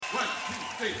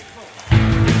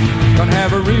Gonna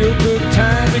have a real good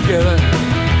time together.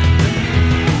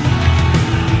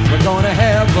 We're gonna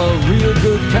have a real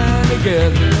good time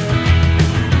together.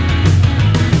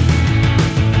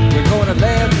 We're gonna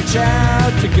laugh and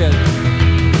shout together.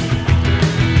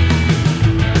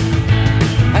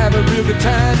 Have a real good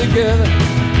time together.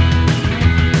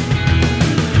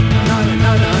 Na na na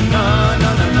na na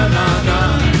na na na na na.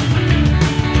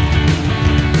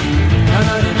 Na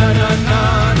na na na na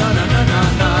na na na na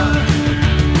na.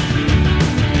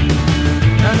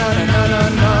 Na na na na na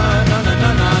na na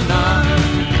na na na.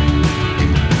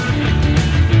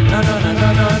 Na na na na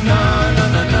na na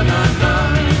na na na na.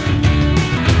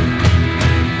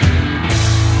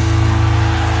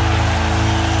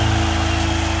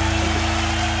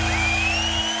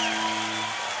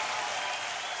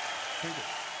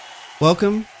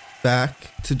 Welcome back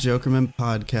to Jokerman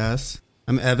Podcast.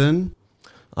 I'm Evan.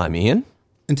 I'm Ian.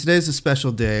 And today's a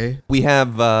special day. We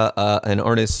have an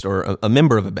artist or a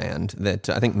member of a band that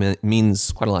I think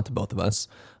means quite a lot to both of us.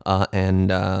 And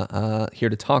here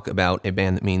to talk about a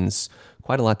band that means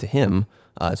quite a lot to him,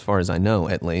 as far as I know,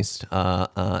 at least.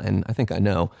 And I think I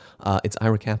know. It's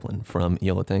Ira Kaplan from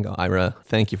Yo La Tengo. Ira,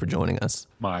 thank you for joining us.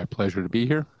 My pleasure to be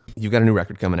here. You've got a new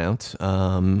record coming out.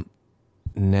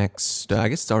 Next, I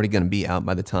guess it's already going to be out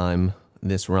by the time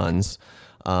this runs.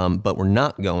 But we're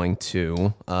not going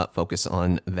to focus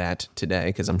on that today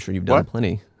because I'm sure you've done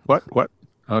plenty. What?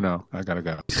 Oh no, I gotta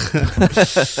go.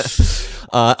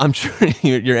 I'm sure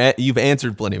you've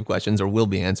answered plenty of questions, or will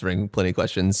be answering plenty of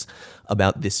questions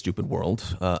about This Stupid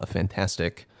World, a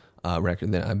fantastic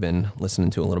record that I've been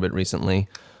listening to a little bit recently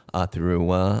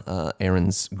through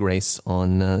Aaron's grace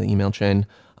on the email chain.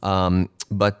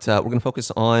 But we're going to focus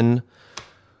on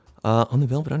the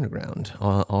Velvet Underground,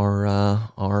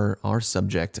 our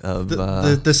subject of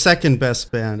the second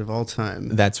best band of all time.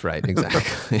 That's right,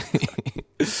 exactly.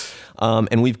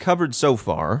 And we've covered so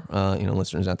far,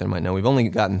 listeners out there might know, we've only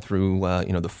gotten through,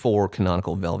 the 4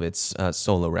 Canonical Velvet's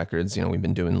solo records. We've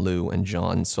been doing Lou and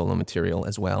John solo material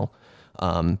as well.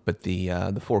 But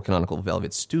the 4 Canonical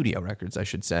Velvet studio records, I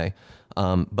should say.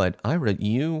 But Ira,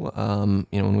 you,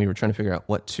 when we were trying to figure out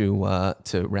what to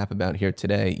rap about here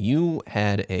today, you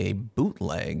had a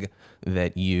bootleg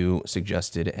that you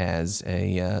suggested as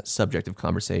a subject of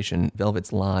conversation.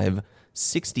 Velvet's Live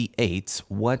 68.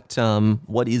 What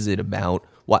is it about?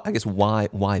 Why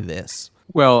this?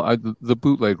 Well, the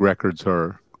bootleg records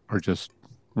are just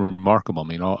remarkable.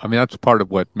 I mean that's part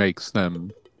of what makes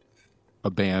them a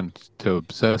band to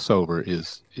obsess over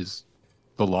is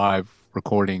the live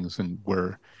recordings, and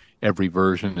where every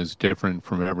version is different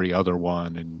from every other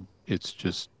one, and it's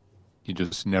just you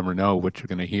just never know what you're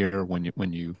going to hear when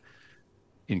you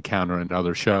encounter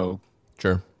another show.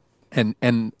 Sure.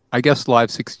 And I guess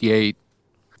Live 68,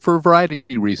 for a variety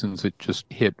of reasons, it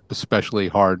just hit especially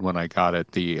hard when I got it.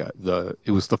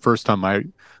 It was the first time I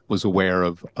was aware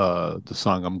of the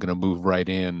song "I'm Gonna Move Right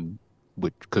In,"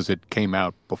 because it came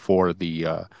out before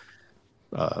the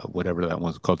whatever that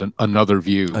one's called, Another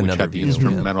View, which had the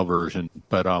instrumental version.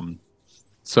 But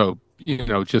so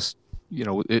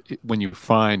when you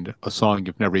find a song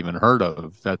you've never even heard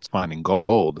of, that's finding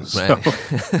gold. So,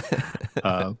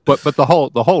 right. but the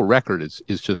whole record is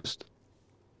just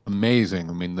amazing.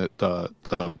 I mean the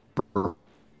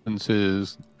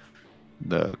performances,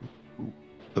 the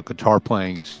guitar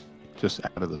playing, just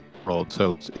out of the world.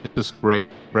 So it's just a great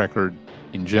record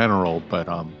in general, but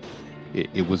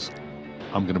it was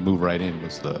 "I'm Gonna Move Right In"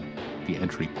 was the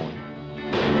entry point.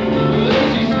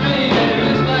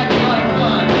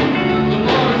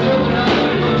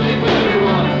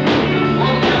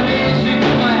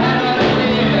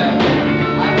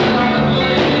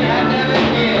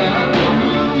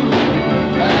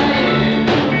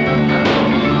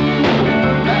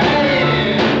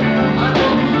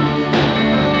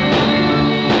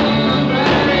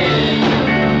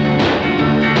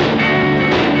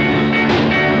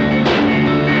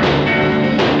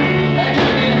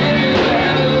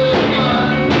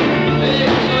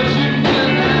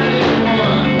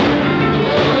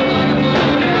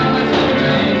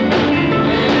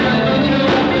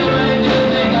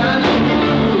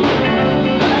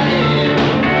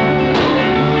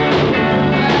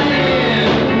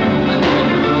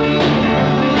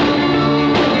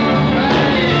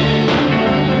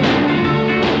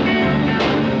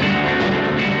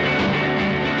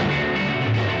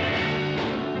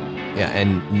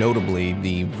 And notably,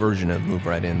 the version of "Move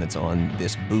Right In" that's on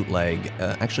this bootleg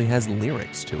actually has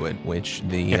lyrics to it, which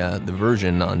the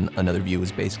version on Another View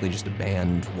is basically just a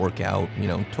band workout,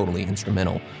 totally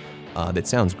instrumental. That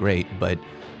sounds great, but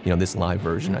this live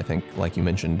version, I think, like you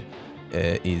mentioned,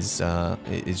 is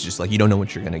just like you don't know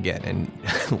what you're gonna get, and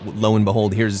lo and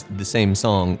behold, here's the same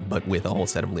song but with a whole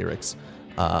set of lyrics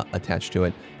attached to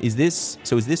it. Is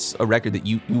this a record that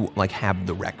you like have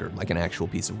the record, like an actual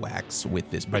piece of wax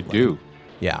with this bootleg? I do.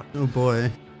 Yeah. Oh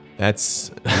boy.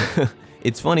 That's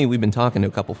it's funny. We've been talking to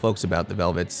a couple folks about the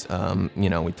Velvets.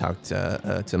 We talked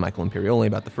to Michael Imperioli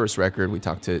about the first record. We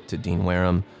talked to Dean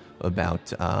Wareham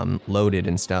about Loaded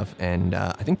and stuff. And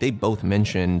I think they both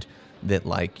mentioned that,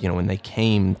 like, when they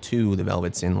came to the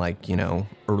Velvets in, like,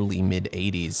 early mid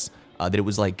 80s, that it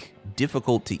was like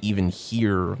difficult to even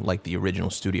hear like the original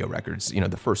studio records,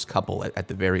 the first couple at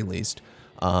the very least.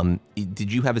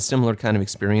 Did you have a similar kind of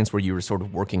experience where you were sort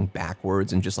of working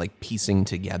backwards and just like piecing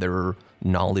together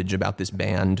knowledge about this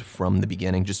band from the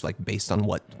beginning, just like based on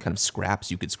what kind of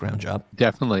scraps you could scrounge up?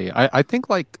 Definitely. I think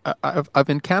like I've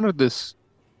encountered this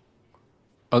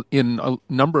in a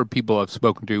number of people I've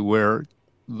spoken to, where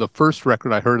the first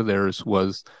record I heard of theirs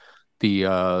was the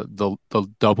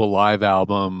double live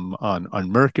album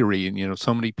on Mercury, and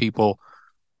so many people,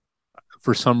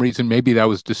 for some reason, maybe that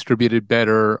was distributed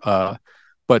better.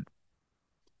 But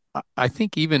I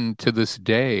think even to this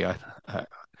day,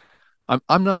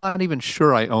 I'm not even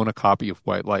sure I own a copy of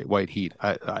White Light, White Heat.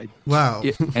 Wow.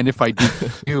 And if I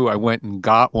do, I went and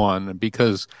got one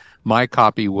because my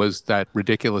copy was that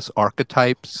ridiculous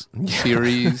Archetypes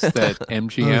series that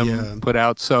MGM put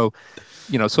out. So,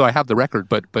 so I have the record,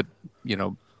 but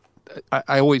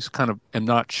I always kind of am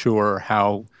not sure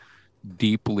how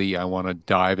deeply I want to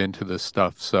dive into this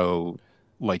stuff. So,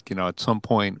 like, at some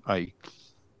point I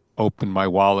opened my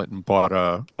wallet and bought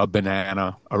a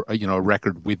banana, a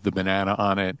record with the banana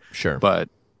on it. Sure. But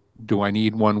do I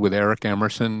need one with Eric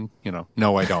Emerson?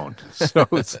 No, I don't. So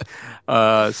it's,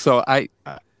 so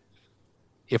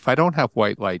if I don't have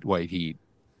White Light, White Heat,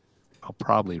 I'll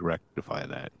probably rectify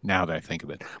that now that I think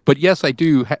of it. But yes, I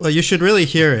do. Well, you should really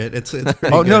hear it. It's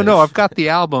oh, good. no, I've got the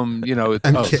album,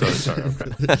 sorry.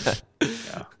 Okay.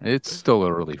 Yeah, it's still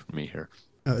early for me here.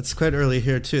 Oh, it's quite early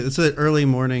here too. It's an early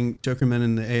morning Jokerman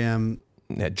in the AM.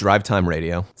 Yeah, drive time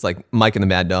radio. It's like Mike and the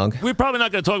Mad Dog. We're probably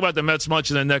not going to talk about the Mets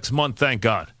much in the next month, thank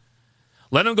God.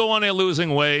 Let them go on their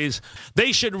losing ways.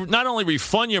 They should not only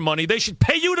refund your money, they should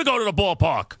pay you to go to the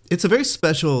ballpark. It's a very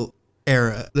special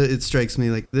era. It strikes me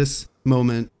like this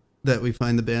moment that we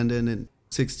find the band in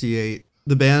 '68.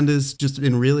 The band is just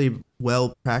in really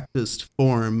well practiced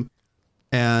form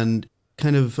and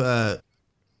kind of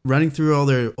running through all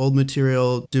their old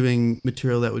material, doing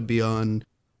material that would be on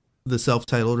the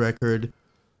self-titled record,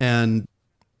 and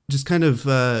just kind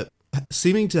of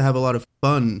seeming to have a lot of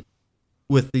fun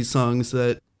with these songs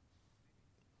that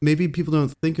maybe people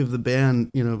don't think of the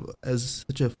band, as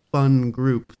such a fun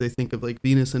group. They think of like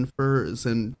Venus and Furs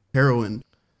and Heroin,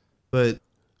 but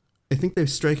I think they're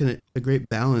striking a great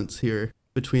balance here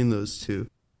between those two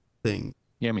things.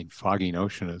 Yeah, I mean, Foggy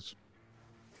Notion is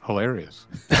hilarious.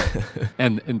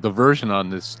 and the version on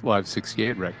this Live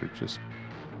 68 record, just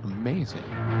amazing.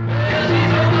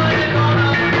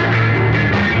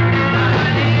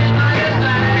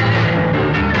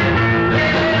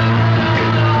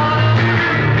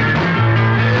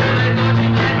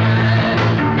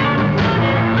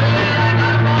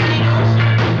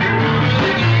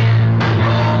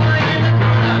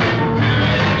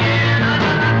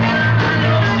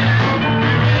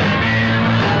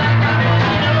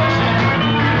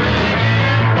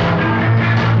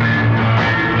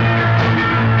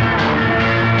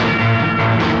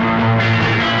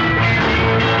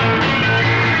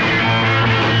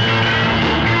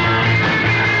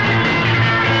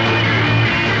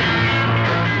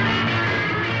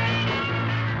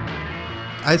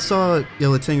 I saw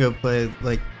Yo La Tengo play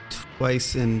like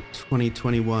twice in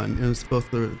 2021. It was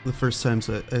both the first times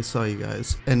that I saw you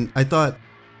guys, and I thought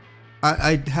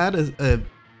I had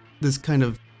this kind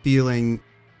of feeling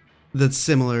that's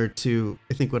similar to,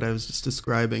 I think, what I was just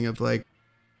describing, of like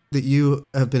that you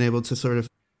have been able to sort of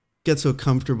get so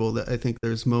comfortable that I think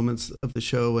there's moments of the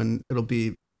show when it'll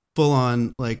be full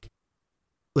on like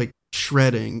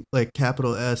shredding, like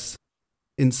capital S,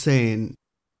 insane,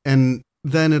 and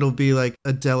then it'll be like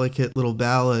a delicate little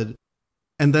ballad,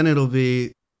 and then it'll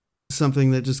be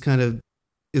something that just kind of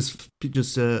is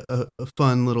just a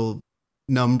fun little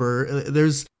number.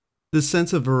 There's this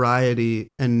sense of variety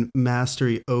and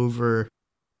mastery over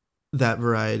that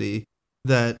variety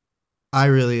that I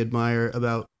really admire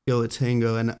about Yo La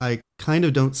Tengo, and I kind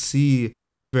of don't see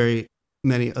very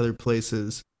many other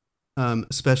places,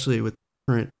 especially with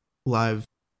current live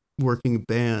working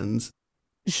bands.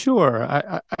 Sure.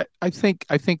 I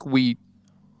think we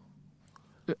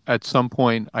at some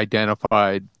point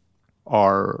identified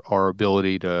our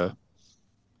ability to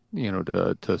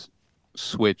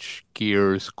switch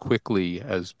gears quickly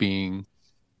as being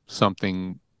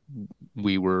something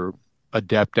we were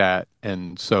adept at,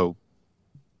 and so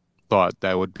thought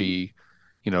that would be,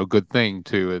 a good thing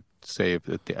to say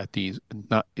at these,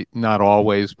 not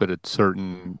always, but at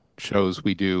certain shows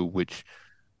we do, which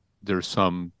there's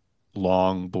some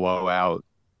long blowout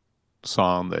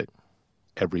song that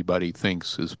everybody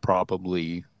thinks is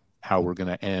probably how we're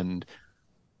going to end,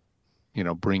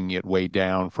 bringing it way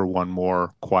down for one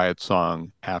more quiet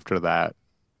song after that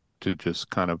to just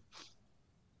kind of,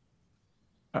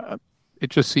 it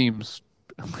just seems,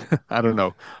 I don't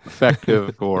know,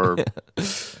 effective or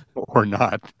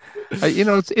not.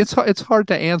 It's hard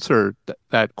to answer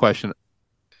that question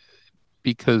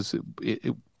because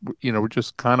we're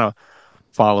just kind of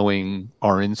following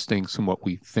our instincts and what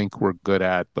we think we're good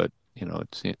at, but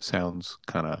it sounds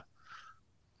kind of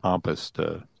pompous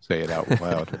to say it out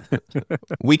loud.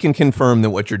 We can confirm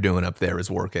that what you're doing up there is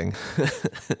working.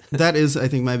 That is, I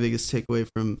think, my biggest takeaway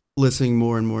from listening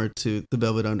more and more to the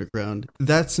Velvet Underground.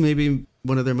 That's maybe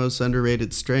one of their most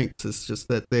underrated strengths. It's just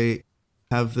that they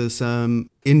have this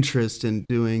interest in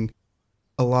doing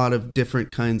a lot of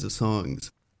different kinds of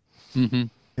songs. Mm-hmm.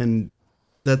 And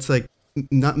that's like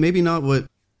not what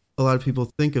a lot of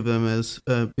people think of them as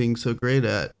being so great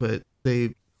at, but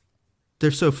they're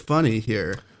so funny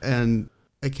here. And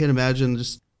I can't imagine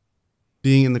just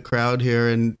being in the crowd here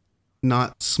and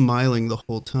not smiling the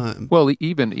whole time. Well,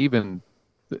 even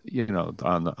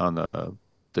on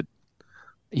the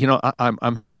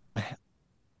I'm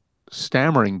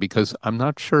stammering because I'm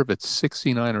not sure if it's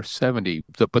 69 or 70,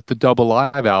 but the double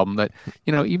live album that,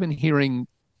 even hearing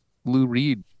Lou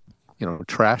Reed,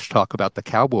 trash talk about the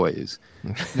Cowboys,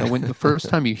 when the first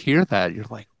time you hear that, you're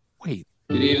like, wait.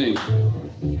 Good evening.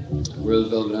 We're the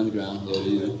Velvet Underground. Hello to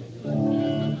you.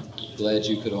 Glad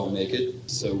you could all make it.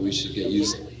 So we should get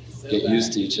used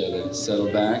to each other.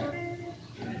 Settle back.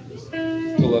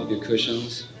 Pull up your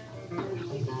cushions.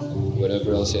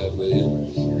 Whatever else you have with you.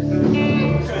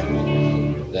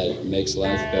 That makes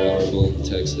life bearable in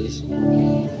Texas.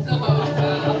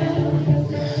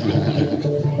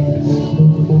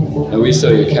 And we saw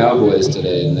your Cowboys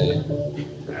today, and they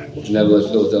never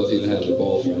let Philadelphia even have the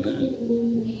ball for a minute.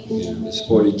 It's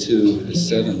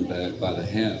 42-7 back by the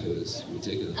half. It was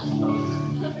ridiculous.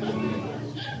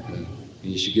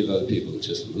 You should give other people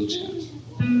just a little chance.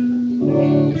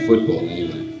 In football,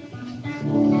 anyway.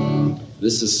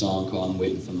 This is a song called "I'm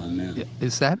Waiting for My Man."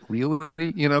 Is that really?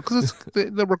 Because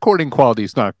the recording quality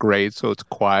is not great, so it's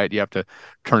quiet. You have to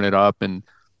turn it up, and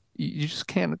you just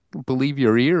can't believe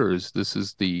your ears. This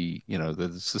is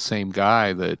it's the same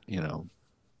guy that,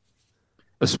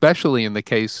 especially in the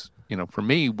case, for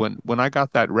me, when I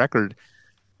got that record,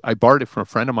 I borrowed it from a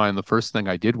friend of mine. The first thing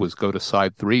I did was go to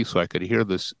side 3 so I could hear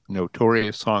this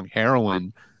notorious song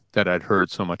 "Heroin" that I'd heard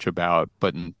so much about,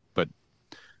 but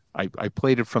I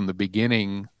played it from the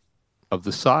beginning of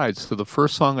the sides. So the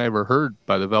first song I ever heard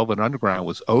by the Velvet Underground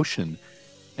was "Ocean,"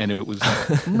 and it was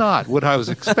not what I was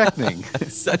expecting.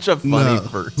 Such a funny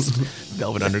first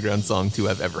Velvet Underground song to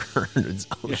have ever heard. It's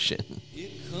 "Ocean." Here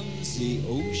comes the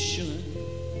ocean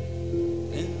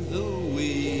and the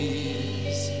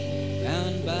waves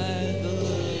down by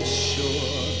the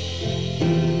shore.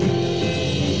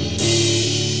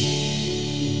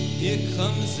 Here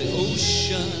comes the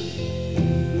ocean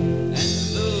and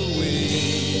the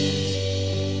waves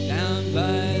down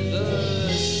by the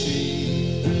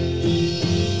sea.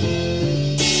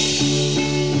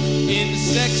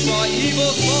 Insects are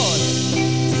evil thoughts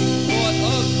thought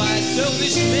of by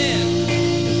selfish men.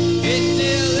 It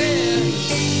nearly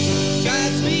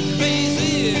drives me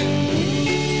crazy.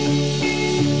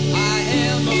 I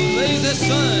am a lazy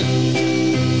sun.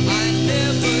 I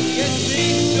never get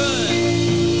things done.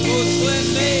 Mostly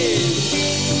made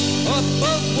up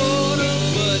of water,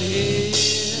 but here.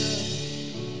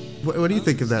 What do you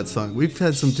think of that song? We've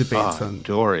had some debates on.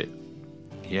 Adore it.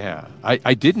 Yeah,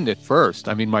 I didn't at first.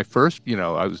 I mean, my first, it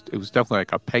was definitely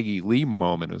like a Peggy Lee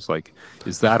moment. It was like,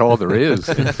 is that all there is?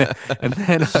 And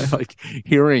then I like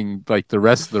hearing like the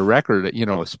rest of the record,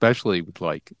 especially with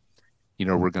like,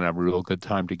 we're gonna have a real good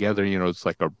time together. It's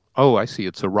like I see,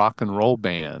 it's a rock and roll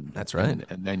band. That's right.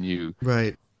 And then you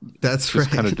Right. That's just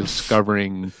right. kind of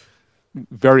discovering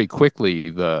very quickly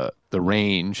the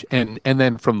range, and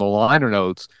then from the liner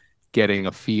notes, getting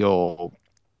a feel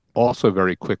also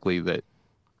very quickly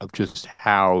of just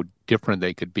how different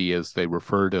they could be as they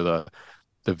refer to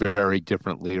the very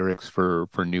different lyrics for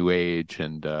New Age,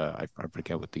 and I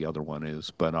forget what the other one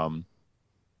is, but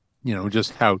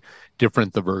just how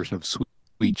different the version of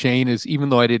Sweet Jane is. Even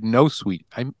though I didn't know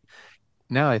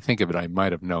now I think of it, I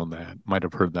might have known that, might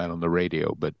have heard that on the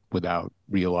radio, but without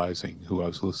realizing who I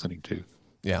was listening to.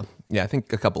 Yeah. Yeah. I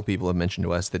think a couple people have mentioned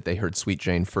to us that they heard Sweet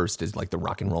Jane first as like the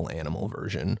Rock and Roll Animal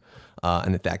version,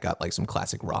 and that got like some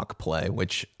classic rock play,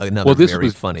 which another very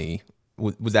funny.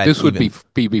 Was that this even... would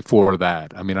be before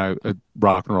that? I mean,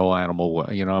 Rock and Roll Animal.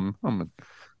 You know, I'm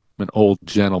an old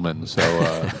gentleman, so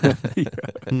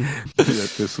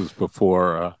this was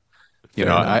before. You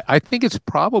know, I think it's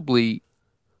probably.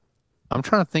 I'm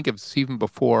trying to think if it's even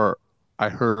before I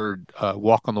heard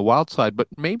 "Walk on the Wild Side," but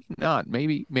maybe not.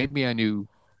 Maybe I knew.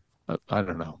 I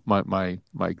don't know.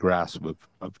 My grasp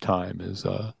of time is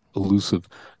elusive,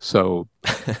 so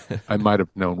I might have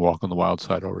known "Walk on the Wild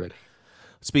Side" already.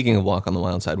 Speaking of Walk on the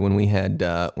Wild Side, when we had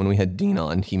Dean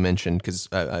on, he mentioned, because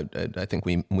I think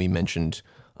we mentioned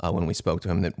when we spoke to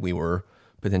him that we were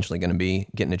potentially going to be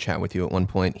getting a chat with you at one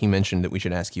point. He mentioned that we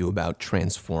should ask you about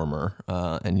Transformer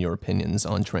and your opinions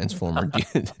on Transformer.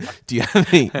 Do you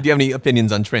have any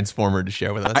opinions on Transformer to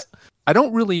share with us? I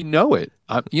don't really know it.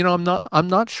 You know, I'm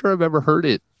not sure I've ever heard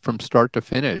it from start to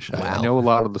finish. Wow. I know a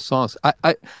lot of the songs.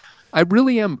 I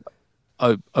really am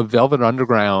a Velvet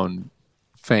Underground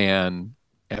fan,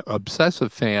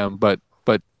 obsessive fan, but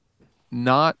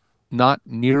not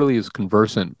nearly as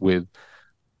conversant with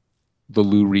the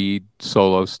Lou Reed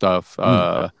solo stuff.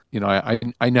 You know, I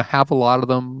have a lot of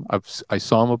them. I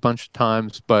saw them a bunch of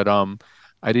times, but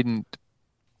I didn't.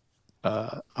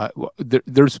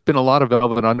 There's been a lot of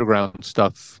Velvet Underground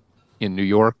stuff in New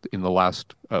York in the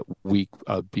last week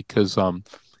because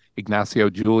Ignacio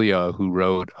Julia, who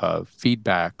wrote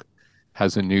Feedback,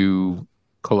 has a new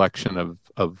collection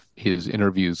of his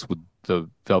interviews with the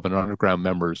Velvet Underground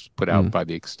members put out by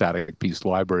the Ecstatic Peace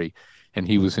Library, and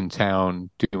he was in town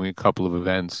doing a couple of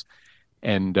events,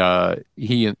 and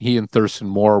he and Thurston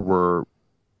Moore were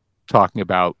talking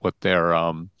about what their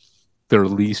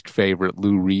least favorite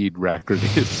Lou Reed record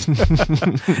is.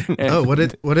 And, what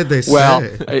did they say? Well,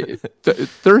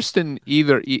 Thurston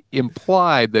either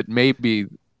implied that maybe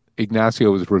Ignacio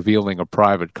was revealing a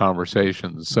private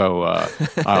conversation, so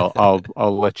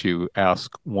I'll let you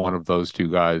ask one of those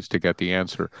two guys to get the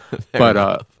answer.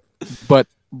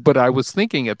 But I was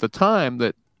thinking at the time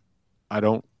that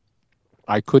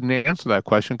I couldn't answer that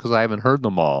question because I haven't heard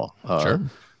them all. Sure.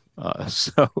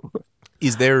 So,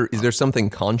 is there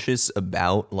something conscious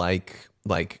about like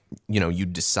you know, you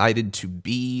decided to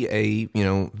be a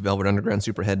Velvet Underground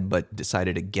superhead, but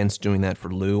decided against doing that for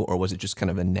Lou, or was it just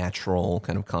kind of a natural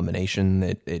kind of combination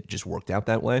that it just worked out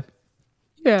that way?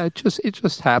 Yeah, it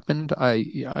just happened. I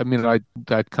mean,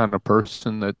 that kind of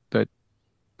person that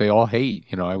they all hate.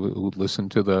 You know, I would listen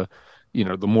to the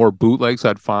more bootlegs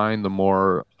I'd find, the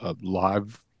more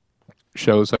live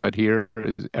shows I'd hear.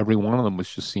 Every one of them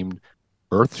just seemed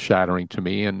earth-shattering to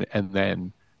me. And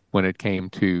then when it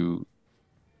came to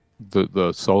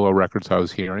the solo records I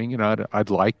was hearing, you know, I'd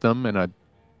like them, and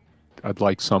I'd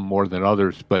like some more than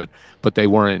others, but they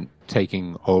weren't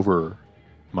taking over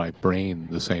my brain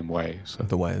the same way. So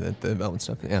the way that the Velvet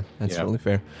stuff, that's totally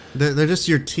fair. They're just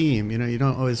your team, you know. You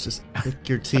don't always just pick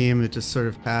your team; it just sort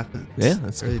of happens. Yeah,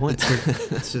 that's a good point.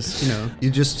 It's just, you know,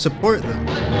 you just support them.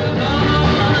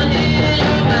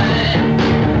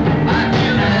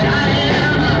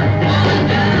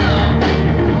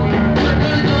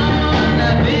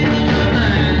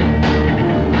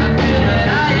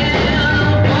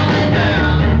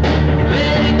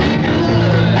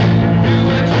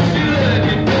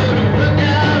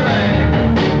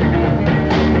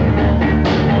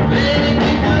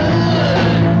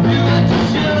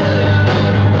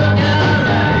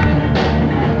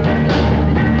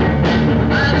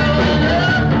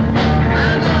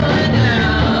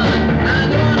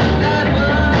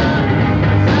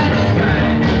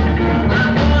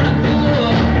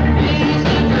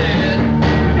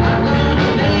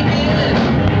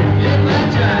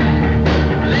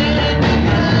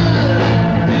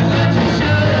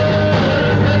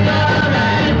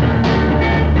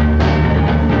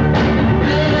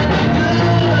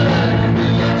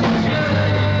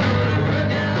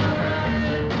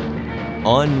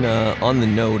 On the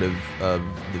note of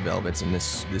the Velvets and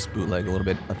this bootleg a little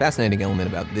bit, a fascinating element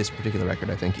about this particular record,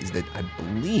 I think, is that I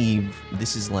believe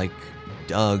this is like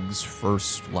Doug's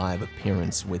first live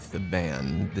appearance with the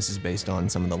band. This is based on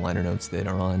some of the liner notes that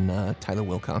are on Tyler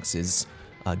Wilcox's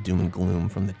Doom and Gloom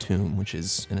from the Tomb, which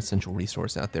is an essential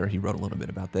resource out there. He wrote a little bit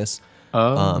about this.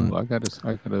 I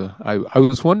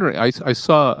was wondering, I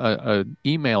saw an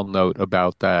email note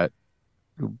about that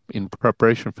in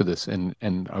preparation for this,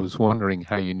 and I was wondering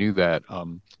how you knew that,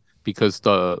 because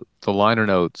the liner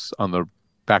notes on the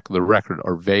back of the record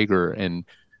are vaguer, and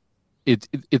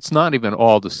it's not even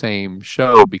all the same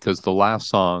show, because the last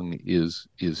song is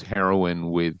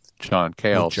Heroin with John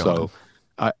Cale. With John.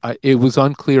 So it was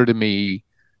unclear to me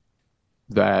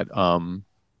that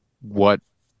what,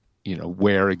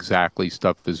 where exactly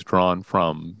stuff is drawn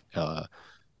from.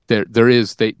 There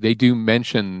is, they do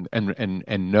mention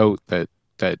and note that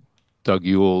Doug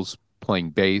Yule's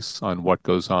playing bass on What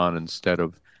Goes On instead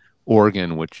of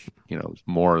organ, which is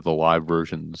more of the live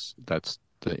versions. That's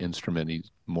the instrument he's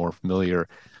more familiar.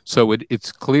 So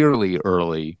it's clearly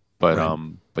early, but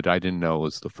Right. But I didn't know it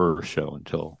was the first show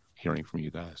until hearing from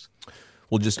you guys.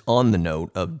 Well, just on the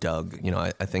note of Doug,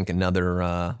 I think another,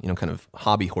 kind of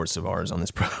hobby horse of ours on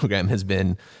this program has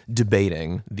been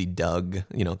debating the Doug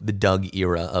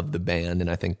era of the band. And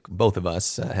I think both of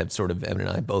us have sort of, Evan and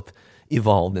I both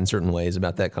evolved in certain ways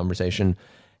about that conversation.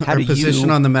 How Our do position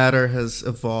you, on the matter has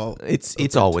evolved.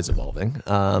 it's always evolving.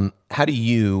 How do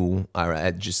you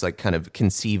just like kind of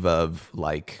conceive of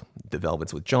like the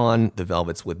Velvets with John, the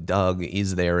Velvets with Doug?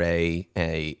 Is there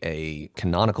a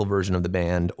canonical version of the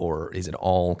band, or is it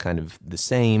all kind of the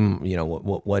same?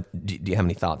 What do you have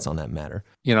any thoughts on that matter?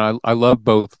 I love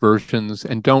both versions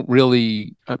and don't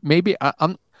really, maybe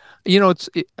I'm, now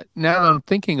that I'm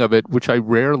thinking of it, which I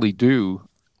rarely do,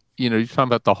 you're talking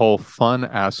about the whole fun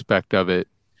aspect of it.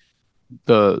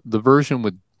 The version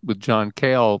with John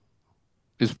Cale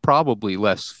is probably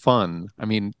less fun. I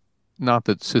mean, not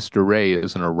that Sister Ray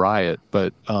isn't a riot,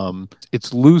 but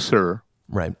it's looser.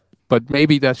 Right. But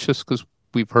maybe that's just because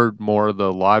we've heard more of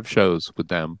the live shows with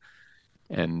them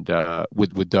and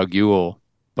with Doug Yule.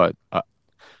 But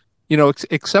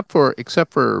except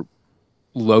for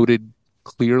Loaded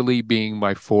clearly being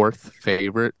my fourth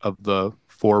favorite of the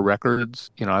four records,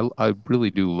 I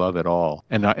really do love it all,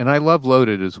 and I love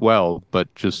Loaded as well,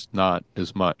 but just not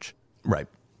as much. Right.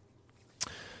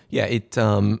 Yeah, it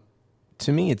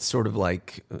to me it's sort of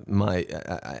like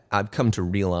I've come to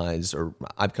realize, or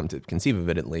I've come to conceive of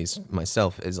it at least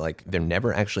myself, as like there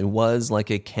never actually was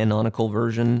like a canonical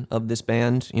version of this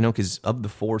band, because of the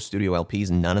four studio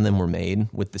LPs, none of them were made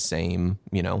with the same,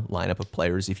 lineup of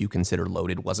players. If you consider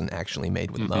Loaded wasn't actually made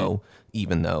with Lo,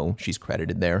 even though she's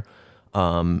credited there.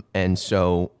 And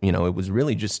so, it was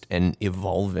really just an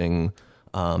evolving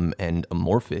and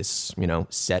amorphous,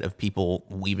 set of people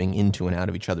weaving into and out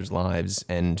of each other's lives.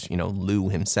 And, Lou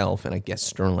himself, and I guess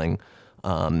Sterling,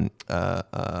 although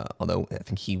I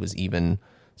think he was even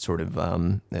sort of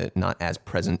not as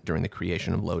present during the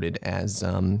creation of Loaded as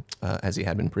he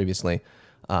had been previously.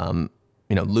 Lou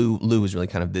was really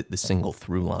kind of the single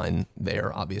through line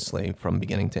there, obviously, from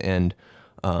beginning to end.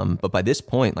 But by this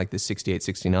point, like the 68,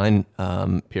 69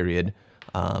 period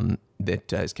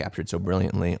that is captured so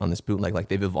brilliantly on this bootleg, like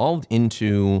they've evolved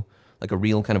into like a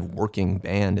real kind of working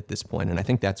band at this point. And I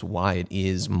think that's why it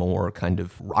is more kind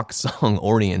of rock song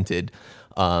oriented,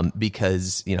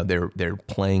 because, they're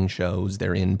playing shows.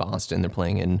 They're in Boston. They're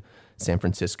playing in San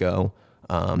Francisco.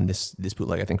 This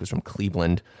bootleg, I think, was from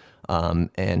Cleveland.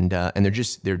 And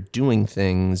they're doing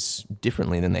things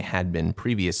differently than they had been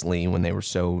previously when they were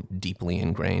so deeply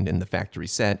ingrained in the factory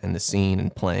set and the scene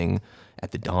and playing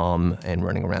at the Dom and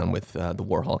running around with the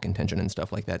Warhol contention and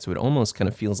stuff like that. So it almost kind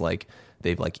of feels like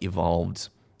they've like evolved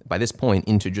by this point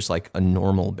into just like a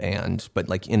normal band, but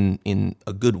like in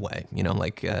a good way,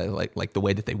 like the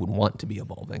way that they would want to be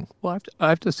evolving. Well, I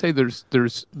have to say there's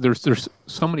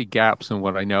so many gaps in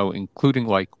what I know, including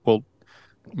like, well,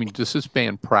 I mean, does this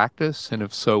band practice, and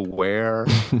if so, where?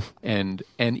 and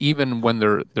even when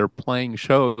they're playing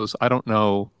shows, I don't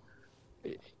know.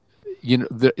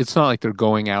 It's not like they're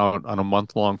going out on a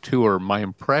month-long tour. My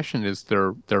impression is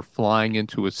they're flying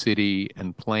into a city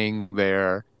and playing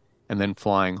there, and then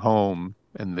flying home,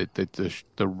 and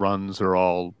the runs are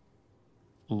all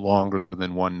longer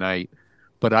than one night.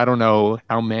 But I don't know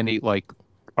how many. Like,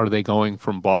 are they going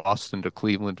from Boston to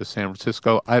Cleveland to San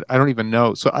Francisco? I don't even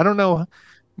know. So I don't know.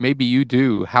 Maybe you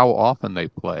do. How often they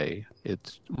play?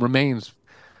 It remains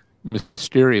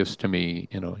mysterious to me,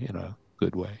 in a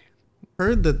good way.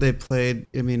 Heard that they played,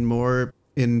 more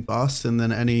in Boston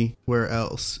than anywhere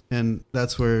else, and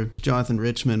that's where Jonathan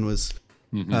Richman was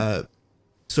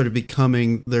sort of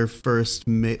becoming their first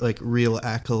real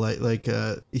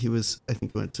acolyte. He was, I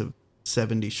think, went to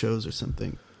 70 shows or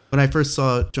something. When I first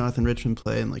saw Jonathan Richman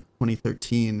play in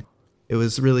 2013, it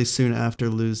was really soon after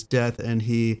Lou's death, and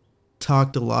he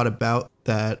talked a lot about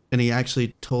that, and he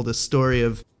actually told a story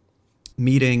of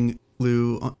meeting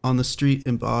Lou on the street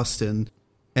in Boston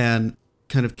and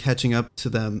kind of catching up to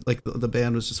them. Like the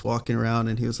band was just walking around,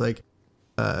 and he was like,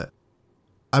 I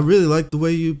really like the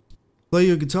way you play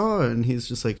your guitar. And he's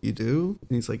just like, you do?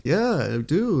 And he's like, yeah, I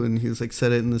do. And he was like,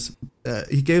 said it in this,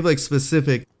 he gave like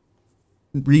specific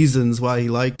reasons why he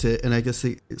liked it, and I guess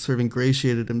he sort of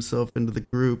ingratiated himself into the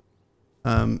group,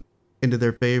 into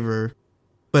their favor.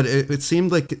 But it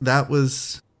seemed like that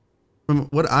was, from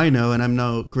what I know, and I'm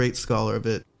no great scholar of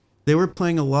it, they were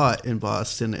playing a lot in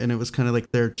Boston, and it was kind of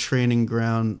like their training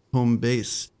ground, home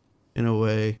base, in a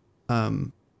way.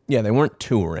 Yeah, they weren't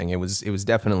touring. It was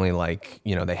definitely like,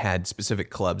 they had specific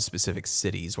clubs, specific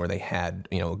cities where they had,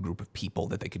 a group of people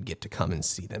that they could get to come and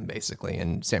see them, basically.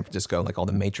 And San Francisco, like all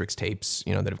the Matrix tapes,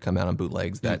 that have come out on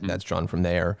bootlegs, that's drawn from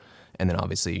there. And then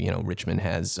obviously, Richmond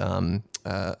has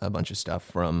a bunch of stuff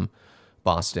from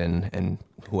Boston, and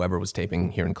whoever was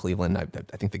taping here in Cleveland. I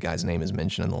think the guy's name is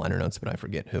mentioned in the liner notes, but I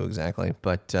forget who exactly.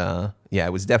 But yeah,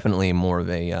 it was definitely more of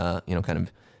a, kind of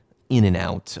in and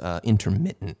out,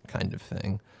 intermittent kind of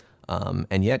thing.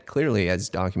 And yet, clearly, as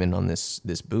documented on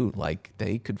this boot, like,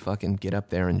 they could fucking get up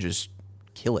there and just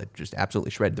kill it, just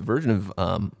absolutely shred. The version of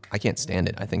I Can't Stand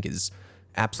It, I think, is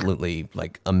absolutely,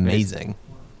 like, amazing.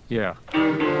 Yeah.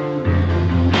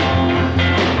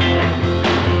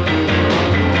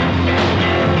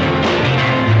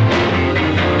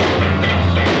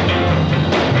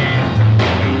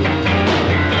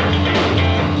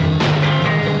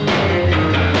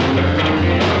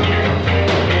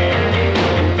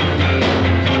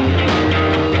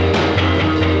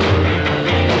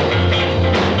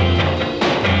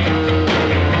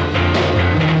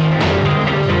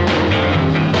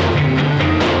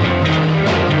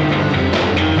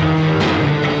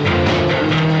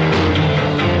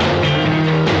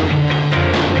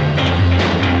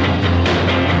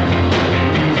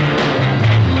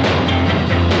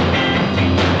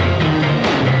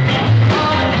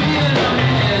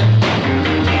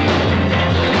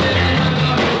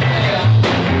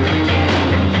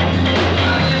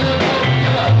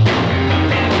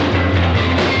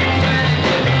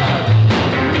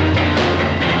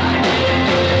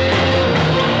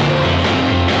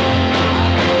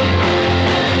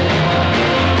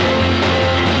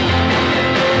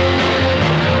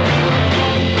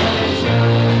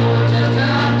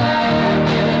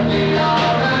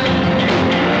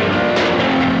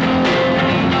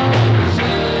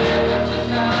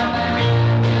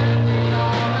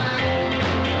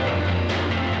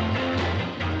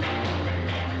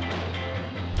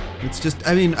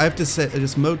 I mean, I have to say,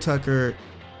 just Moe Tucker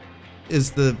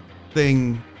is the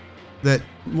thing that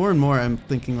more and more I'm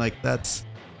thinking like that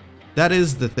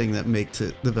is the thing that makes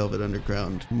it the Velvet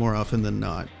Underground more often than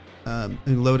not.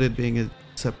 And Loaded being a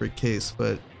separate case,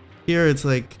 but here it's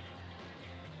like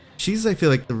she's, I feel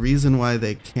like, the reason why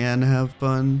they can have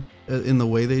fun in the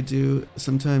way they do.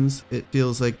 Sometimes it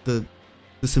feels like the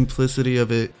simplicity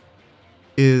of it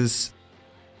is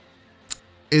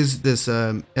this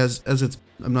as it's,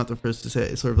 I'm not the first to say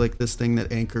it, sort of like this thing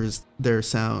that anchors their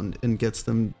sound and gets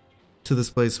them to this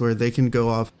place where they can go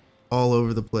off all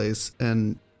over the place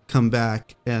and come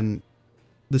back, and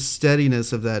the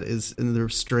steadiness of that is in the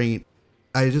restraint.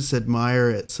 I just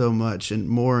admire it so much, and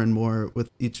more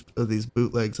with each of these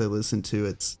bootlegs I listen to,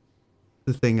 it's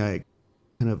the thing I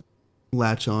kind of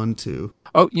latch on to.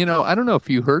 Oh, I don't know if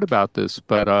you heard about this,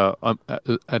 but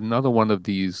another one of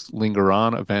these Linger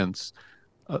On events,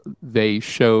 they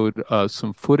showed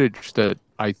some footage that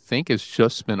I think has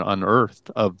just been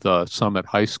unearthed of the Summit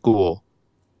High School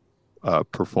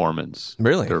performance.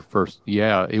 Really? Their first,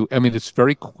 yeah. It's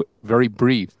very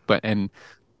brief, and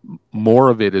more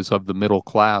of it is of the middle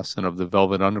class and of the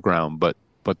Velvet Underground, but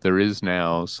there is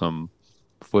now some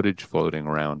footage floating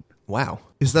around. Wow.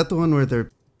 Is that the one where they're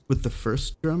with the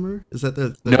first drummer? Is that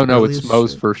the No, it's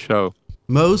Moe's first show.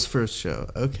 Moe's first show.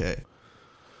 Okay.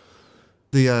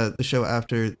 The show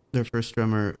after their first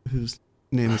drummer, whose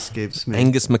name escapes me.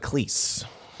 Angus MacLeese.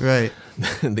 Right.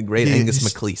 The great Angus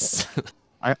MacLeese.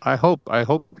 I hope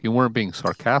you weren't being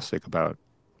sarcastic about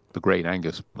the great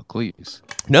Angus MacLeese.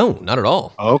 No, not at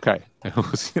all. Oh, okay. It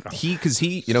was, He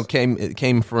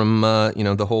came from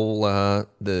the whole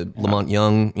the Lamont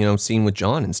Young scene with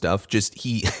John and stuff. Just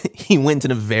he went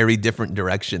in a very different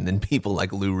direction than people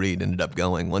like Lou Reed ended up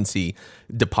going once he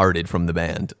departed from the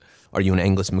band. Are you an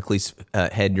Angus MacLeese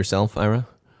head yourself, Ira?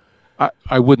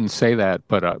 I wouldn't say that,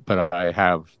 but I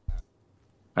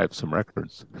have some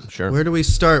records. Sure. Where do we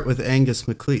start with Angus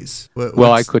MacLeese?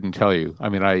 Well, I couldn't tell you. I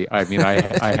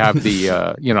have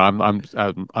the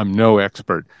I'm no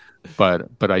expert, but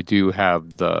I do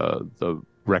have the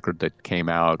record that came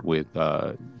out with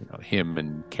him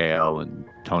and Cale and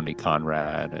Tony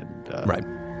Conrad and right.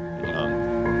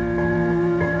 Young.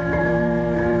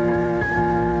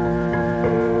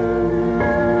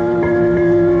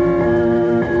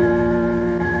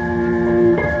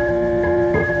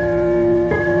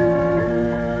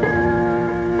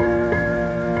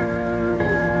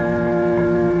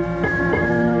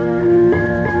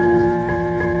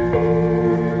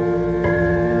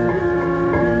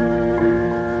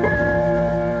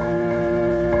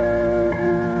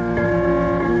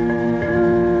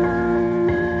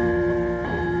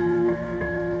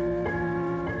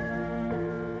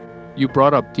 you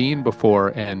brought up Dean before,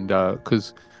 and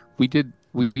because we did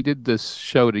this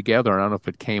show together. I don't know if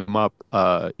it came up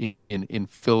in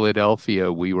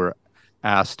Philadelphia. We were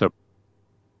asked to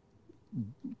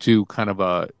do kind of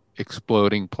a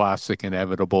exploding plastic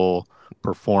inevitable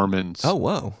performance. Oh,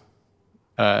 whoa.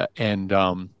 And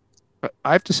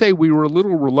I have to say we were a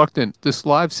little reluctant. This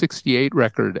Live 68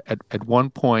 record at one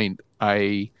point,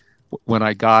 when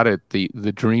I got it,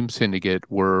 the Dream Syndicate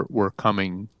were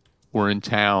in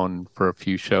town for a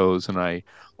few shows, and I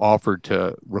offered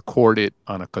to record it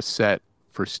on a cassette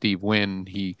for Steve Wynn.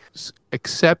 He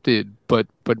accepted, but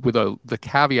with the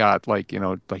caveat, like,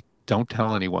 don't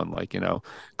tell anyone,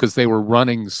 because they were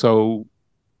running so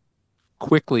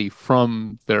quickly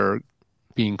from their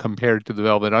being compared to the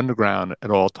Velvet Underground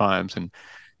at all times,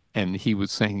 and he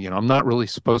was saying, I'm not really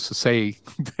supposed to say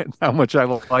how much I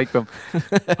like them,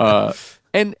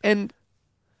 and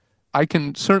I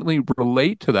can certainly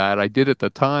relate to that. I did at the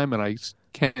time, and I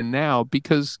can now,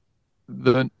 because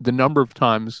the number of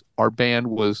times our band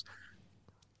was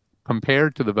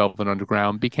compared to the Velvet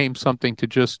Underground became something to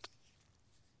just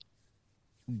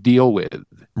deal with.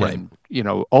 Right. And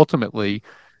ultimately,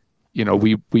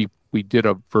 we did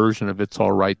a version of It's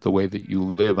All Right the Way That You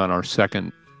Live on our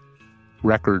second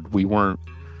record. We weren't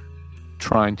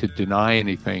trying to deny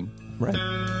anything. Right.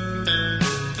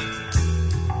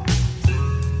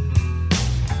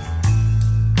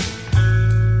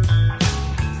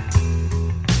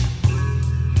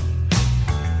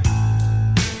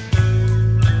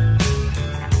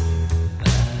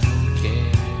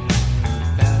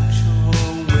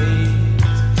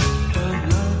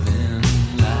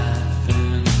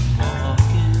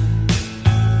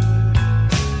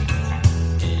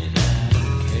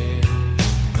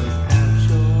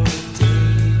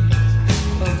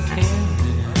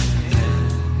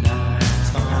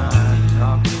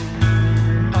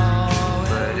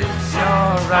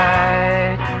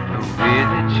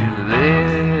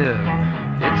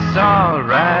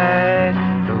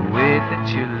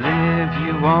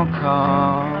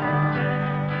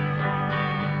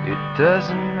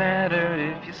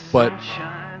 But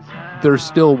there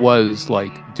still was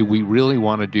do we really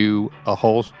want to do a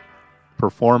whole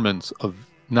performance of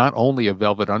not only of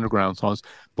Velvet Underground songs,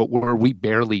 but where we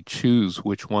barely choose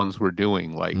which ones we're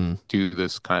doing, do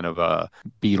this kind of a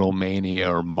Beatlemania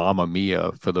or Mamma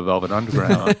Mia for the Velvet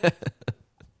Underground.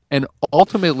 And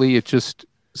ultimately it just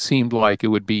seemed like it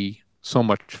would be so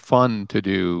much fun to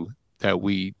do that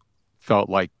we felt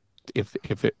like if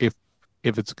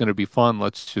it's going to be fun,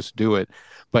 let's just do it.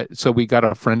 But so we got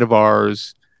a friend of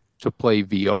ours to play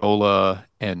viola,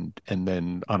 and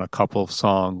then on a couple of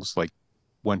songs,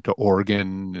 went to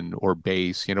organ or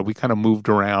bass. We kind of moved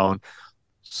around,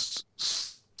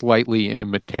 slightly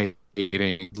imitating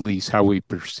at least how we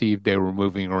perceived they were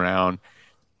moving around,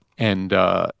 and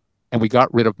we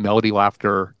got rid of Melody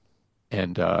Laughter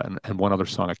and one other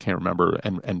song I can't remember,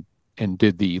 and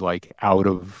did the out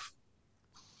of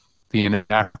the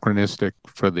anachronistic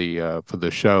for the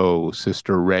show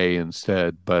Sister Ray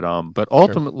instead, but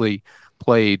ultimately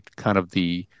played kind of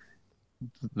the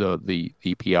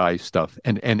EPI stuff,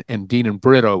 and Dean and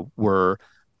Britta were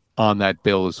on that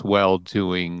bill as well,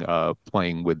 doing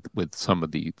playing with some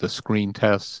of the screen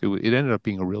tests. It ended up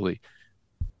being a really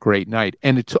great night,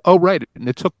 and it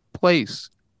took place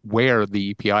where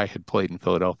the EPI had played in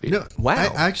Philadelphia. Wow! I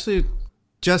actually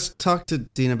just talked to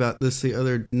Dean about this the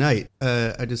other night.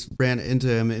 I just ran into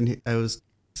him, and I was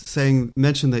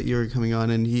mentioned that you were coming on,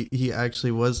 and he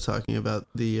actually was talking about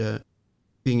the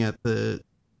being at this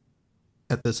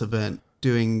event,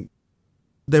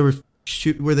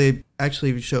 were they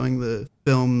actually showing the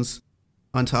films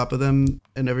on top of them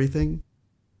and everything?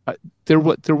 There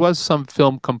was some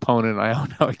film component. I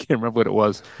don't know. I can't remember what it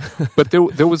was, but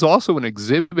there was also an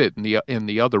exhibit in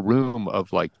the other room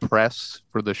of press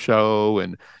for the show,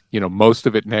 and most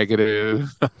of it negative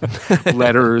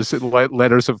letters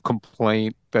of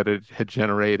complaint that it had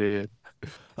generated.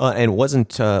 And wasn't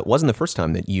the first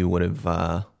time that you would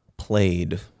have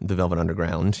played the Velvet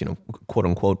Underground, quote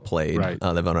unquote played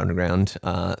the Velvet Underground,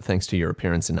 thanks to your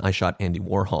appearance in I Shot Andy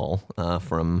Warhol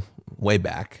from way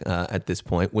back at this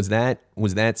point. Was that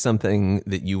something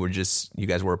that you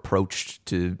guys were approached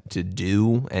to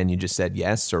do, and you just said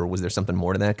yes, or was there something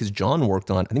more to that? Because John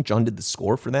I think John did the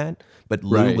score for that, but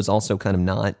Lou was also kind of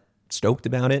not stoked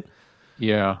about it.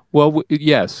 Yeah. Well,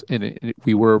 yes, and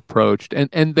we were approached,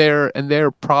 and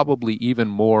they're probably even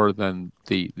more than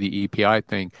the EPI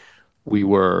thing. We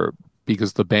were,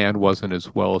 because the band wasn't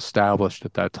as well established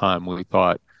at that time. We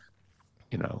thought,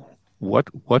 what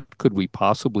could we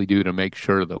possibly do to make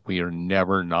sure that we are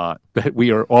never not, that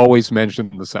we are always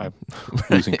mentioned in the same,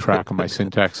 losing track of my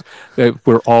syntax, that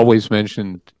we're always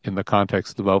mentioned in the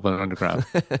context of Velvet Underground.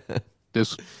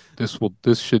 This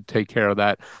should take care of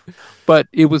that. But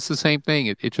it was the same thing.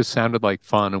 It just sounded like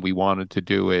fun, and we wanted to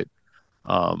do it.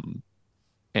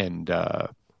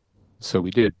 So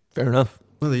we did. Fair enough.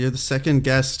 Well, you're the second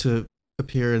guest to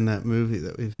appear in that movie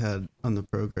that we've had on the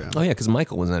program. Oh yeah, because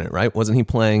Michael was in it, right? Wasn't he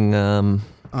playing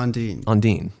Ondine?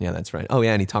 Ondine, yeah, that's right. Oh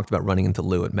yeah, and he talked about running into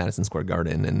Lou at Madison Square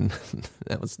Garden, and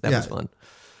that was fun.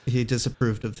 He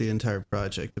disapproved of the entire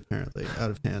project, apparently, out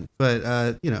of hand.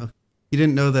 But he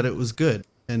didn't know that it was good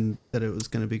and that it was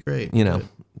going to be great.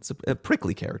 It's a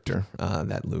prickly character,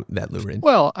 that Lou Reed.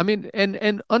 Well, I mean,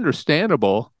 and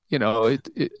understandable.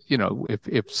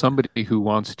 If somebody who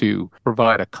wants to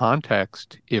provide a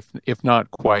context, if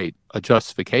not quite a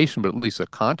justification, but at least a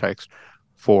context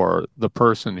for the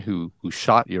person who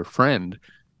shot your friend,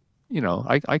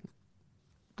 I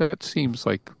that seems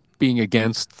like being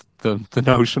against the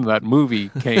notion that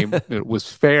movie it was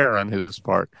fair on his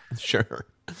part. Sure.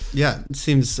 Yeah, it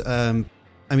seems. And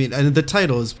the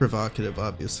title is provocative.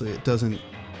 Obviously, it doesn't.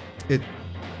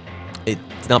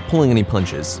 It's not pulling any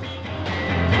punches.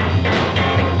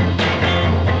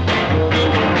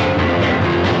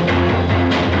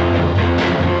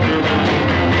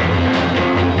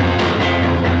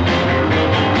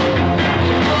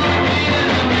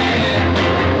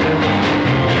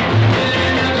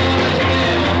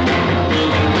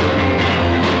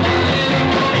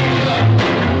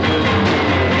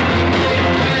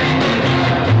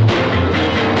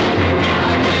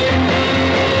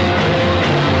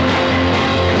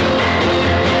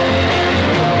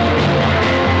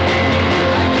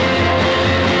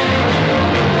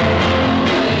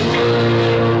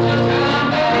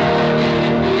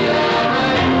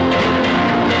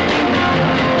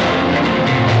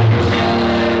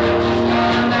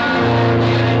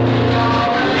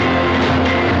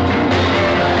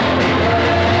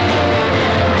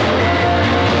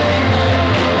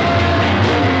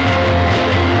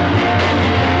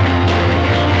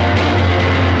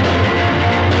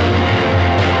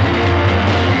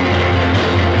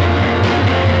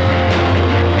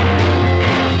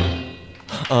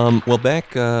 Well, back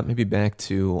to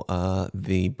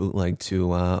the bootleg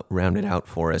to round it out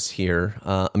for us here.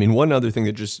 One other thing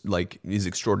that just is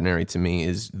extraordinary to me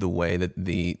is the way that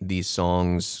these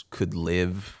songs could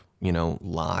live,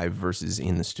 live versus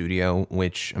in the studio.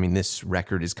 Which this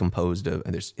record is composed of.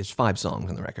 There's 5 songs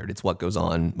on the record. It's What Goes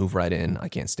On, Move Right In, I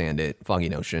Can't Stand It, Foggy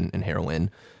Notion, and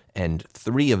Heroin. And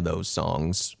 3 of those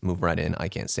songs, Move Right In, I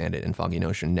Can't Stand It, and Foggy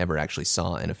Notion, never actually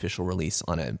saw an official release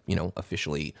on a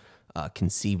officially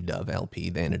conceived of LP.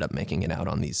 They ended up making it out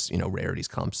on these rarities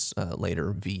comps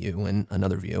later, VU and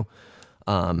another VU,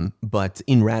 but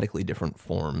in radically different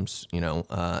forms.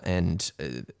 And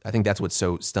I think that's what's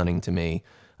so stunning to me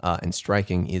and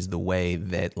striking is the way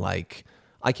that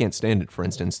I Can't Stand It, for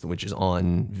instance, which is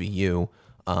on VU.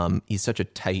 Is such a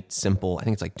tight, simple. I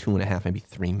think it's 2.5, maybe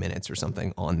 3 minutes or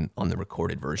something on the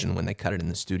recorded version when they cut it in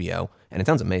the studio, and it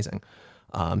sounds amazing.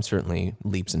 Certainly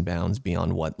leaps and bounds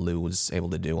beyond what Lou was able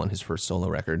to do on his first solo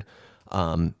record.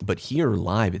 But here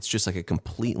live, it's just a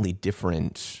completely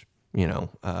different,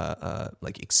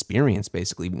 experience.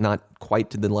 Basically, not quite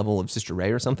to the level of Sister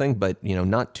Ray or something, but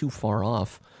not too far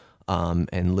off.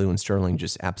 And Lou and Sterling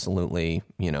just absolutely,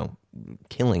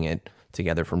 killing it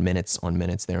together for minutes on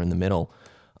minutes there in the middle.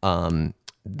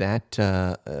 That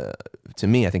to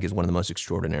me, I think is one of the most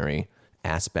extraordinary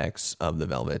aspects of the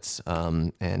Velvets,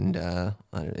 and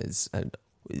is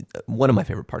one of my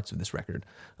favorite parts of this record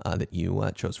that you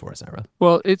chose for us, Ira.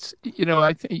 Well, it's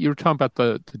I think you were talking about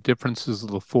the differences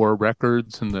of the 4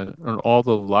 records and all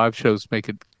the live shows make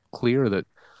it clear that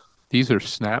these are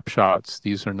snapshots.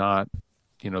 These are not,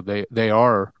 they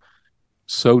are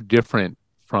so different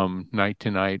from night to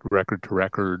night, record to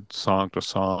record, song to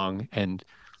song, and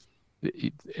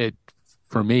it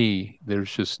for me,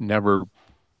 there's just never.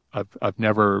 I've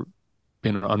never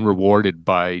been unrewarded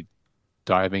by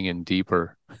diving in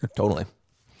deeper. Totally.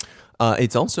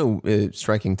 It's also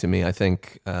striking to me, I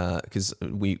think, because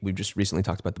we've just recently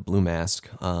talked about the Blue Mask,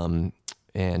 and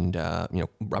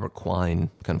Robert Quine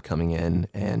kind of coming in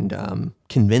and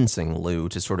convincing Lou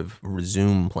to sort of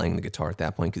resume playing the guitar at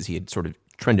that point, because he had sort of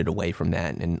trended away from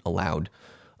that and allowed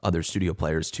other studio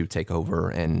players to take over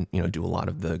and do a lot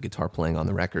of the guitar playing on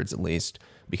the records, at least,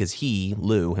 because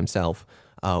Lou himself,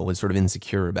 was sort of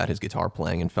insecure about his guitar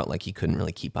playing and felt like he couldn't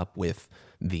really keep up with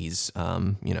these,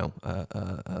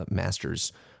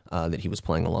 masters that he was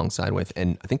playing alongside with.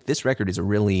 And I think this record is a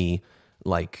really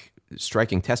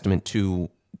striking testament to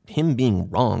him being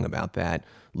wrong about that,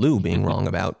 Lou being wrong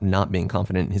about not being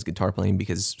confident in his guitar playing,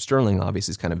 because Sterling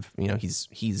obviously is kind of,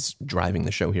 he's driving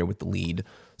the show here with the lead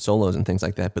solos and things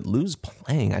like that. But Lou's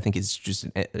playing, I think, is just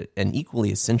an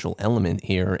equally essential element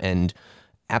here, and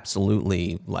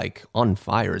absolutely like on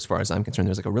fire as far as I'm concerned.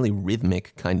 There's like a really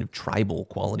rhythmic kind of tribal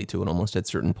quality to it almost at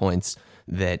certain points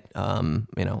that,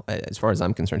 as far as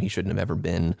I'm concerned, he shouldn't have ever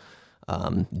been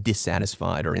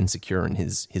dissatisfied or insecure in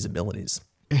his abilities.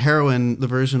 Heroin, the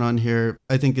version on here,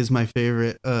 I think is my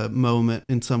favorite moment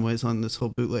in some ways on this whole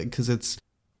bootleg, because it's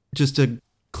just a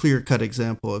clear-cut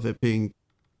example of it being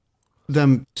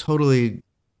them totally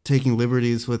taking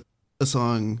liberties with a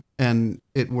song and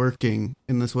it working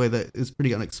in this way that is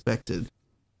pretty unexpected.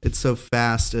 It's so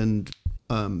fast and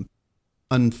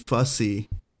unfussy,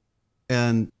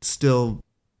 and still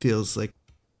feels like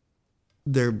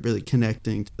they're really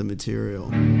connecting to the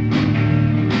material.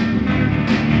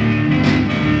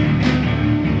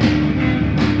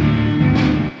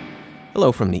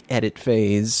 Hello from the edit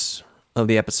phase of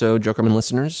the episode, Jokerman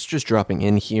listeners. Just dropping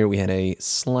in here, we had a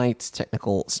slight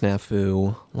technical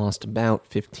snafu, lost about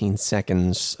 15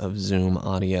 seconds of Zoom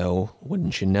audio,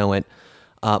 wouldn't you know it.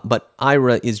 But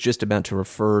Ira is just about to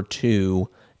refer to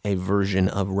a version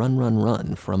of Run, Run,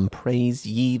 Run from Praise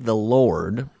Ye the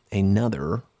Lord,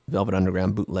 another Velvet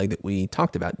Underground bootleg that we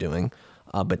talked about doing,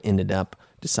 but ended up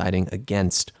deciding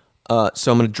against.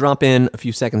 So I'm going to drop in a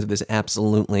few seconds of this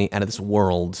absolutely out of this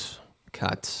world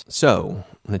cut, so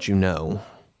that you know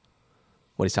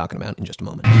what he's talking about in just a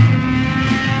moment.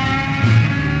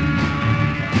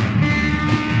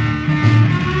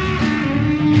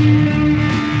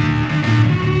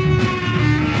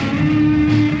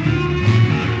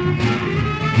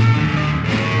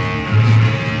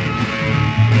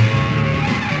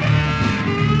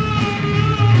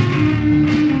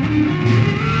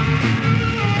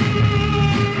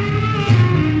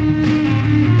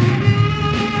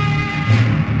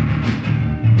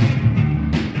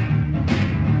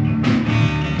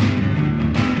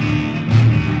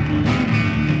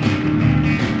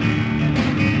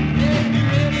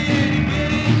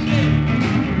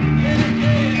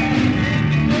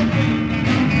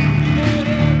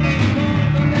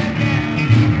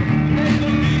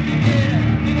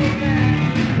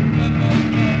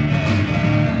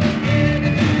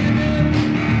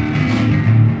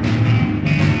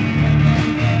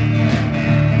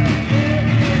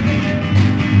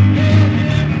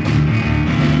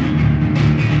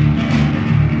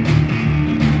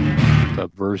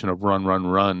 Version of Run, Run,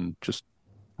 Run, just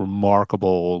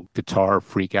remarkable guitar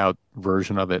freak out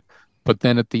version of it. But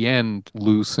then at the end,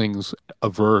 Lou sings a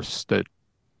verse that,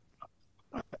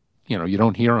 you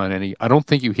don't hear on any, I don't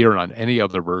think you hear it on any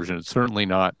other version. It's certainly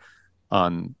not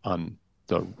on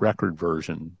the record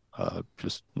version.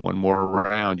 Just one more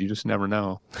round, you just never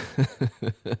know.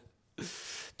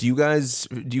 Do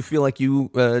you feel like you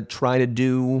try to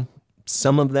do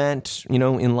some of that,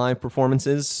 in live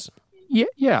performances?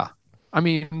 Yeah. I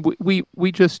mean,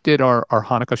 we just did our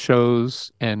Hanukkah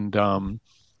shows, and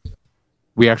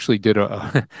we actually did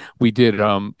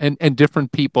and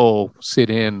different people sit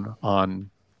in on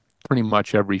pretty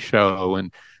much every show,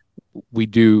 and we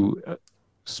do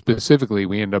specifically,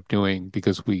 we end up doing,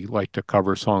 because we like to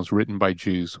cover songs written by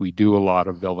Jews, we do a lot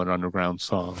of Velvet Underground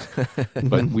songs.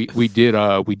 But we did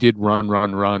Run,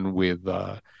 Run, Run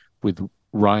with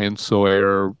Ryan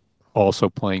Sawyer also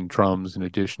playing drums in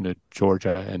addition to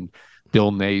Georgia, and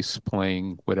Bill Nace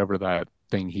playing whatever that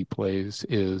thing he plays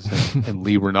is, and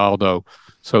Lee Ronaldo.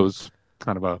 So it's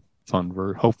kind of a fun,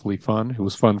 hopefully fun. It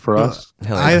was fun for us.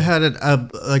 Yeah. I had it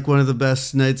like one of the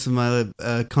best nights of my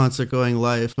concert going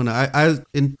life when I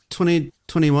in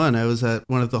 2021. I was at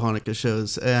one of the Hanukkah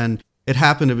shows, and it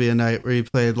happened to be a night where he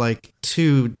played like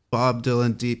 2 Bob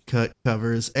Dylan deep cut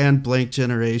covers and Blank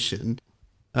Generation.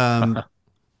 It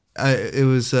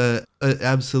was an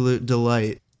absolute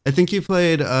delight. I think you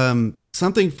played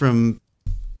something from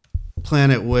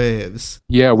Planet Waves.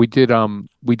 Yeah, we did Going,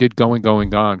 Going,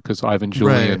 Gone, because Ivan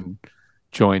Julian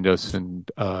joined us, and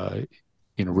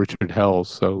Richard Hell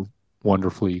so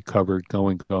wonderfully covered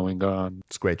Going, Going, Gone.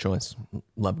 It's a great choice.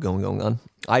 Love Going, Going, Gone.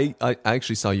 I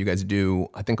actually saw you guys do,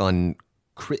 I think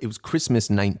it was Christmas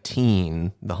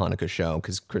 19, the Hanukkah show,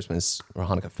 because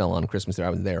Hanukkah fell on Christmas there.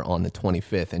 I was there on the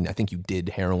 25th, and I think you did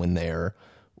Heroin there.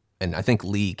 And I think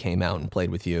Lee came out and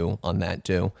played with you on that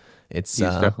too. He's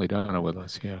definitely done it with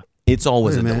us, yeah. It's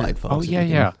always a delight, folks. Oh,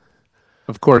 yeah.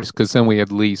 Of course, because then we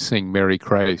had Lee sing Merry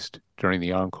Christ during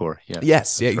the encore. Yeah.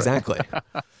 Yes, yeah, exactly.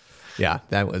 Yeah,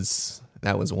 that was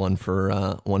That was one for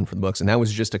the books, and that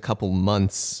was just a couple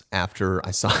months after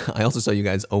I also saw you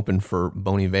guys open for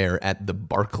Bon Iver at the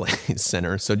Barclays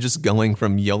Center. So just going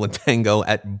from Yo La Tengo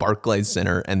at Barclays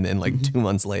Center, and then like 2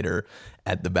 months later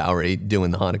at the Bowery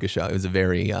doing the Hanukkah show. It was a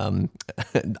very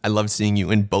I love seeing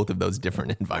you in both of those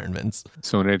different environments.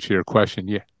 So in answer to your question,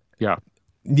 yeah,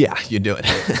 you do it.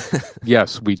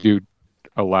 yes, we do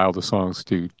allow the songs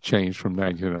to change from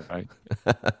night to night.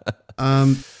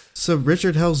 So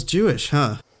Richard Hell's Jewish,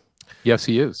 huh? Yes,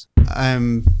 he is.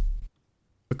 I'm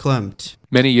verklempt.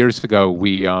 Many years ago,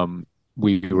 we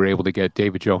were able to get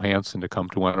David Johansen to come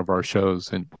to one of our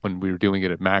shows, and when we were doing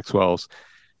it at Maxwell's,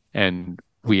 and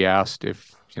we asked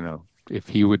if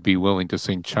he would be willing to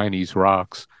sing Chinese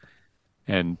Rocks,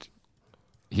 and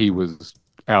he was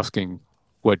asking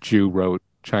what Jew wrote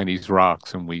Chinese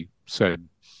Rocks, and we said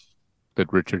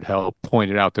that Richard Hell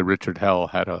pointed out that Richard Hell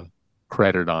had a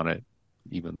credit on it,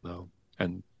 even though,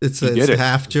 and it's a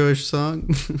half Jewish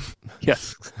song.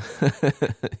 Yes.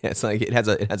 It's like it has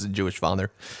a Jewish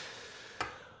father.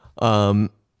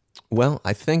 Well,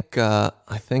 I think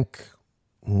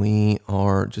we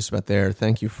are just about there.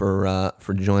 Thank you for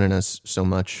joining us so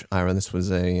much, Ira. This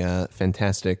was a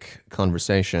fantastic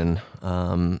conversation.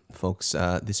 Folks,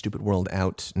 The Stupid World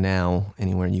out now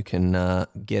anywhere you can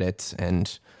get it,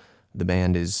 and the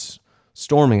band is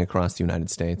storming across the United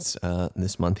States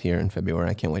this month here in February.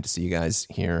 I can't wait to see you guys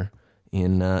here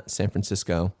in San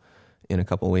Francisco in a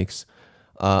couple of weeks.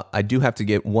 I do have to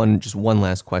get one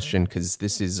last question, because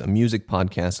this is a music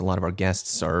podcast. A lot of our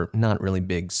guests are not really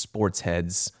big sports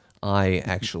heads. I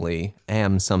actually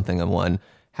am something of one.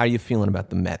 How are you feeling about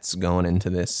the Mets going into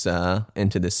this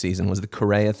season? Was the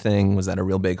Correa thing, was that a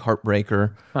real big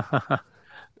heartbreaker?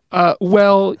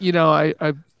 Well,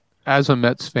 I as a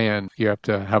Mets fan, you have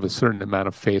to have a certain amount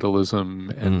of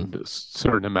fatalism and a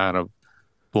certain amount of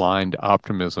blind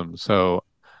optimism. So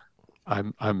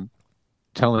I'm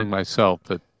telling myself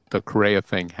that the Correa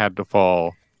thing had to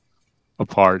fall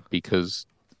apart because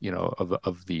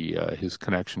of the his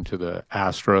connection to the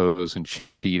Astros and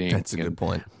cheating. That's a good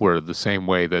point. Where the same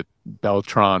way that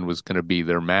Beltran was going to be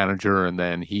their manager, and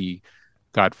then he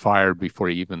got fired before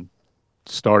he even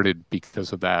started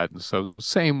because of that. And so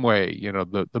same way,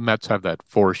 the Mets have that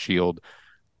force shield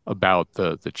about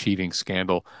the cheating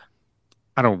scandal.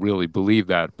 I don't really believe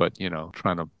that, but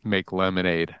trying to make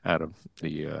lemonade out of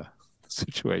the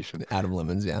situation. Out of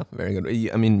lemons, yeah, very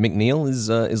good. I mean, McNeil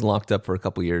is locked up for a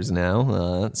couple years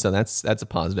now, so that's a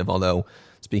positive. Although,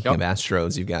 speaking of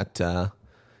Astros, you've got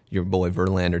your boy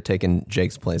Verlander taking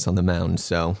Jake's place on the mound,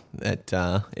 so that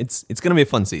it's going to be a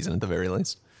fun season at the very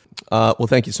least. Well,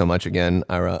 thank you so much again,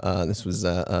 Ira. This was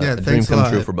a dream come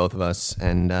true for both of us,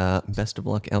 and best of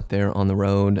luck out there on the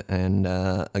road. And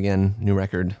again, new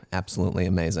record, absolutely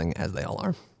amazing, as they all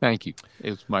are. Thank you. It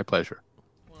was my pleasure.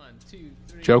 1, 2,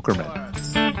 3, Jokerman.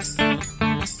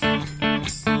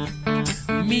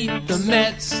 Meet the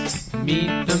Mets,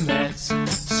 meet the Mets.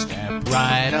 Step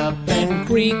right up and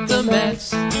greet the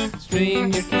Mets.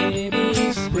 Bring your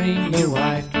kitties, bring your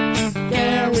wife.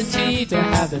 Guaranteed to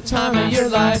have the time of your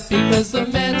life, because the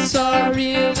Mets are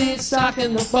really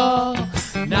socking the ball,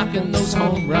 knocking those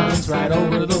home runs right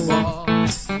over the wall.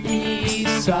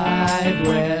 East side,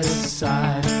 west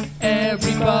side,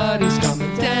 everybody's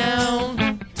coming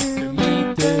down to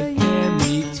meet the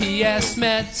METS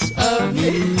Mets of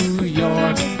New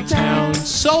York Town.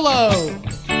 Solo!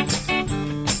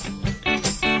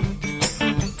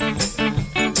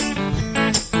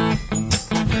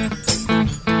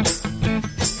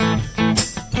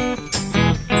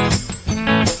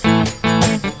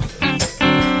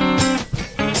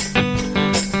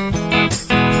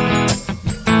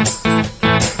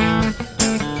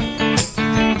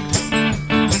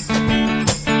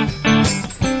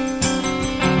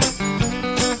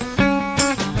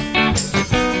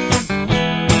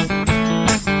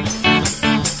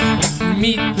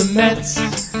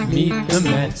 Meet the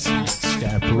Mets,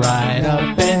 step right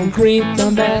up and greet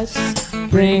the Mets.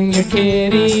 Bring your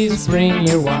kitties, bring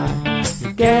your wife.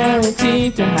 You're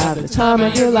guaranteed to have the time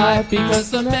of your life, because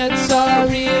the Mets are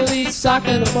really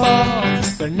socking the ball.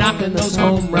 They're knocking those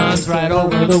home runs right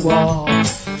over the wall.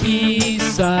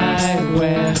 East side,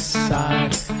 west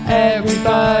side,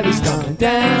 everybody's coming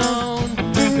down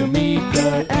to meet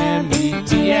the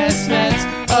METS Mets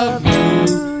of